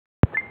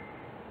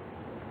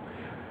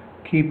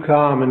Keep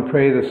calm and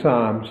pray the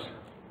Psalms.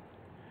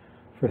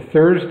 For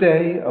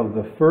Thursday of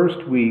the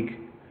first week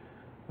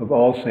of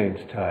All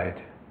Saints' Tide.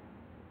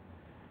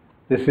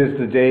 This is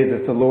the day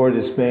that the Lord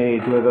has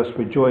made. Let us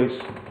rejoice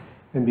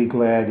and be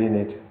glad in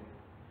it.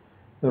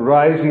 The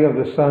rising of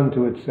the sun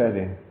to its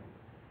setting.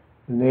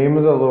 The name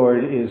of the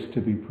Lord is to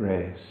be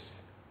praised.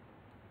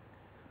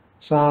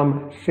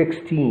 Psalm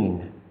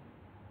 16.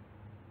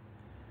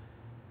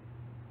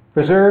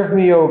 Preserve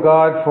me, O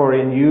God, for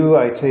in you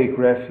I take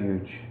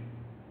refuge.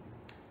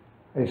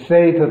 I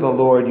say to the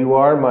Lord, you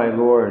are my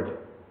Lord.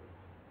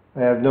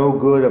 I have no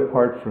good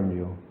apart from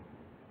you.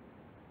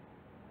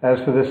 As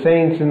for the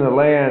saints in the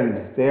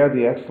land, they are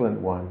the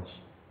excellent ones,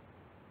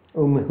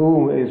 in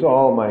whom is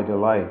all my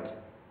delight.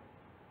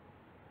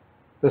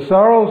 The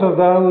sorrows of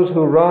those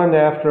who run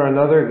after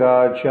another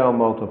God shall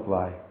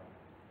multiply.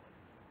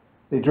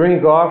 They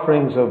drink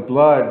offerings of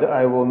blood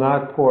I will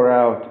not pour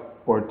out,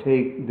 or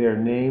take their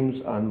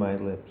names on my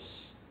lips.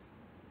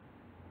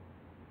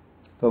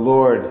 The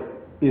Lord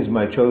is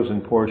my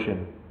chosen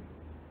portion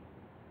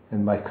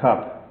and my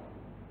cup.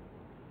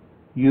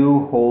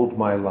 You hold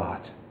my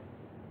lot.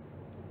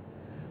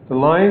 The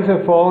lines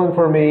have fallen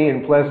for me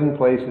in pleasant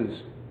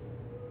places.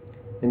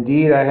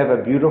 Indeed, I have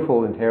a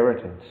beautiful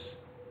inheritance.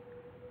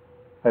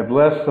 I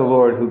bless the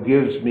Lord who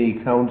gives me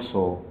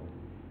counsel.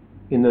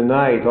 In the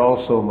night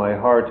also my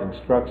heart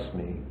instructs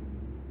me.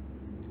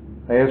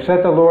 I have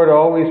set the Lord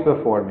always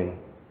before me.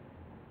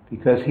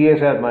 Because he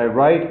is at my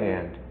right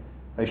hand,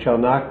 I shall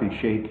not be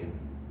shaken.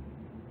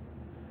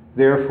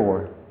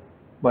 Therefore,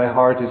 my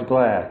heart is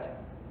glad,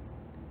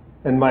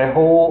 and my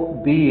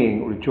whole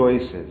being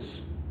rejoices.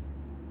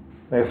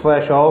 My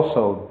flesh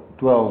also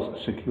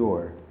dwells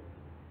secure.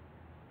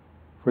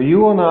 For you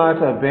will not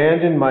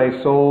abandon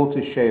my soul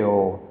to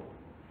Sheol,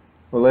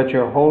 or let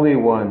your Holy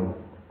One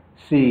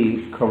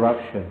see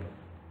corruption.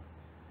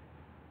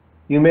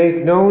 You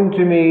make known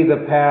to me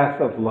the path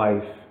of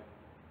life.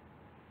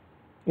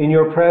 In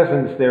your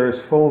presence there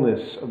is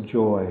fullness of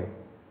joy.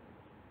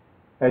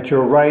 At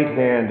your right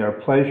hand are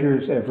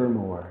pleasures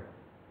evermore.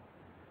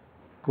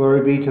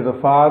 Glory be to the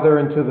Father,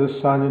 and to the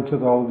Son, and to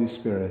the Holy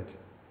Spirit,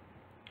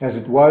 as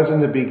it was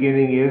in the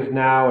beginning, is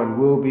now, and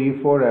will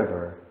be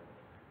forever.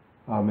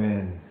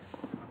 Amen.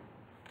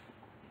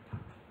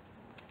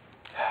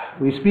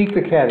 We speak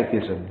the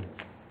Catechism,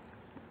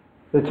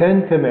 the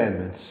 10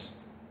 Commandments.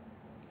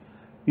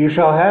 You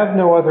shall have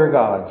no other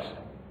gods.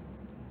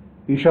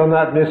 You shall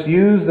not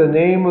misuse the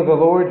name of the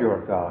Lord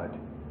your God.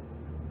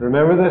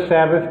 Remember the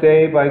Sabbath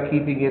day by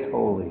keeping it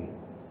holy.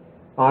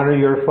 Honor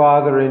your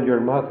father and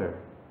your mother.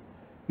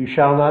 You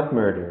shall not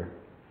murder.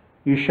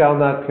 You shall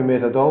not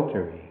commit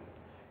adultery.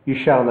 You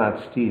shall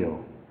not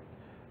steal.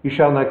 You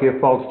shall not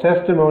give false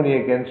testimony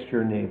against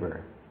your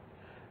neighbor.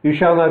 You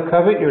shall not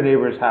covet your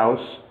neighbor's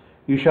house.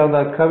 You shall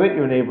not covet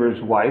your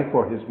neighbor's wife,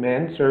 or his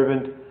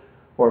manservant,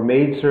 or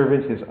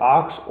maidservant, his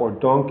ox, or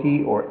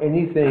donkey, or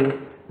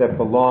anything that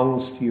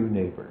belongs to your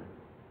neighbor.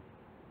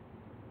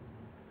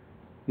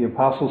 The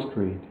Apostles'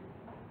 Creed.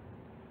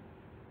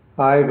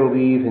 I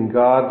believe in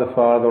God the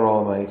Father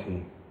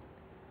Almighty,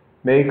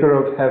 maker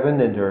of heaven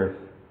and earth,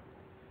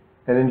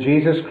 and in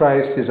Jesus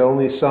Christ, his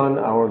only Son,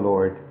 our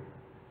Lord,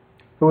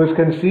 who was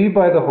conceived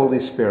by the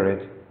Holy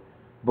Spirit,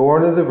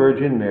 born of the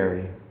Virgin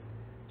Mary,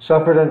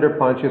 suffered under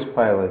Pontius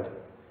Pilate,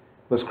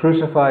 was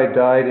crucified,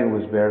 died, and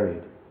was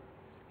buried.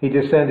 He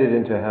descended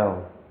into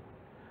hell.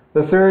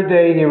 The third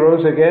day he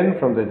rose again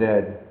from the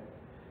dead.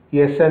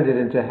 He ascended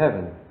into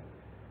heaven,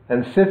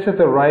 and sits at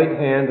the right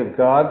hand of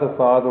God the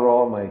Father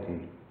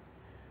Almighty.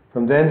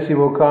 From thence he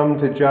will come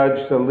to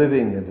judge the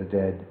living and the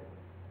dead.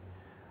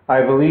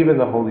 I believe in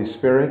the Holy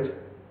Spirit,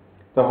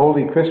 the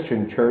holy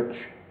Christian Church,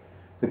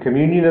 the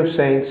communion of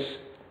saints,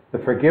 the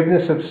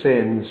forgiveness of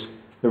sins,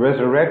 the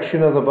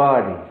resurrection of the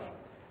body,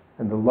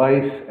 and the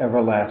life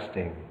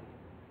everlasting.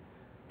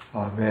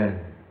 Amen.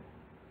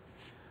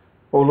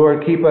 O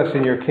Lord, keep us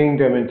in your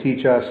kingdom and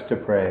teach us to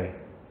pray.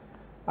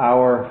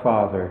 Our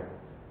Father,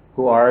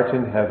 who art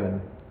in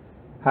heaven,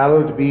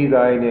 hallowed be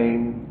thy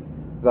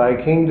name. Thy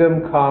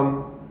kingdom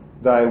come,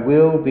 thy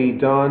will be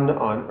done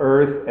on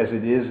earth as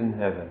it is in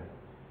heaven.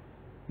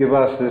 Give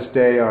us this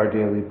day our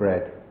daily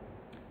bread.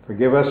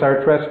 Forgive us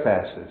our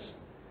trespasses,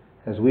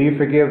 as we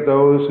forgive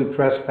those who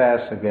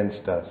trespass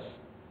against us.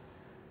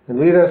 And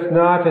lead us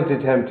not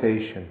into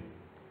temptation,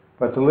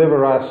 but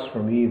deliver us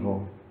from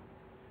evil.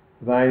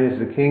 Thine is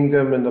the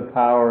kingdom and the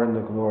power and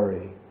the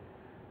glory,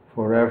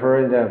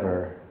 forever and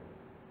ever.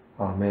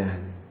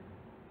 Amen.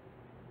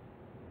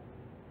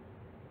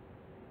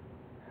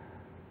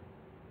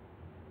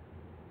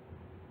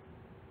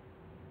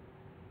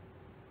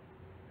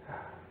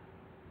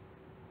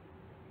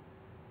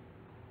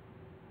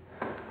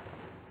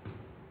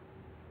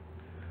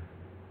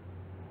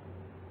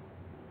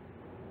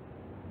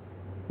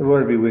 The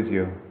Lord be with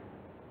you.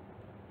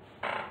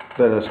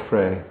 Let us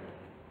pray.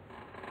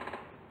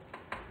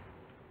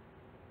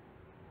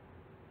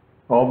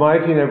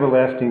 Almighty and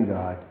everlasting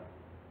God,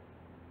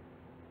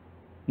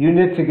 you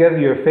knit together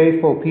your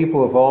faithful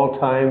people of all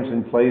times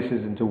and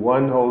places into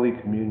one holy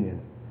communion,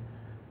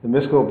 the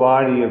mystical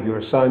body of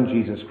your Son,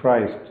 Jesus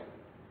Christ.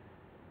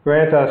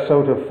 Grant us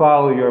so to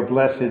follow your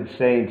blessed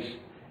saints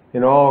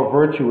in all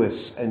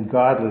virtuous and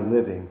godly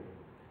living,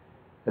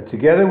 that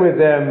together with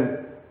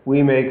them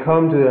we may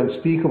come to the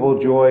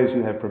unspeakable joys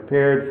you have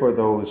prepared for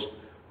those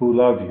who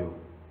love you.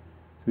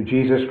 Through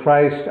Jesus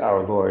Christ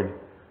our Lord,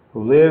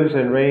 who lives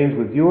and reigns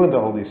with you in the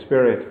Holy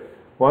Spirit,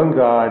 one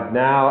God,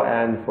 now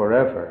and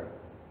forever.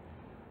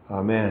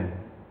 Amen.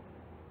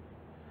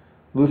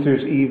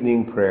 Luther's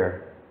Evening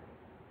Prayer.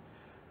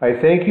 I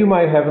thank you,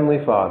 my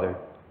Heavenly Father,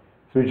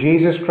 through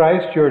Jesus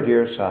Christ, your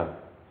dear Son,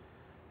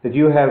 that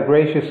you have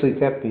graciously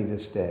kept me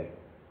this day.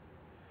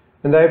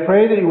 And I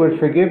pray that you would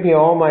forgive me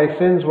all my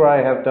sins where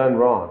I have done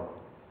wrong,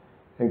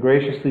 and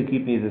graciously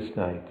keep me this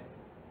night.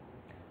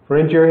 For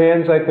into your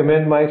hands I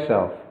commend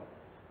myself,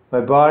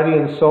 my body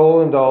and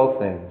soul and all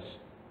things.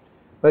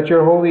 Let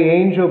your holy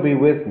angel be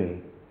with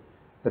me,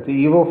 that the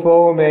evil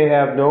foe may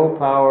have no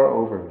power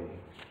over me.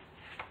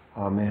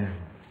 Amen.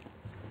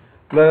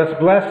 Let us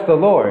bless the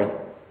Lord.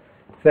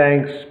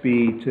 Thanks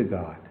be to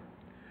God.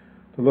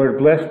 The Lord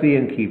bless thee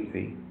and keep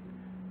thee.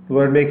 The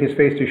Lord make his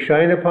face to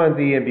shine upon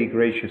thee and be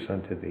gracious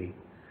unto thee.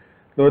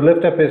 The Lord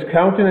lift up his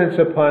countenance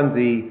upon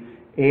thee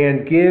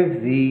and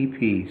give thee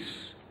peace.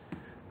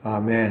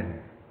 Amen.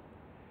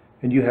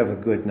 And you have a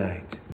good night.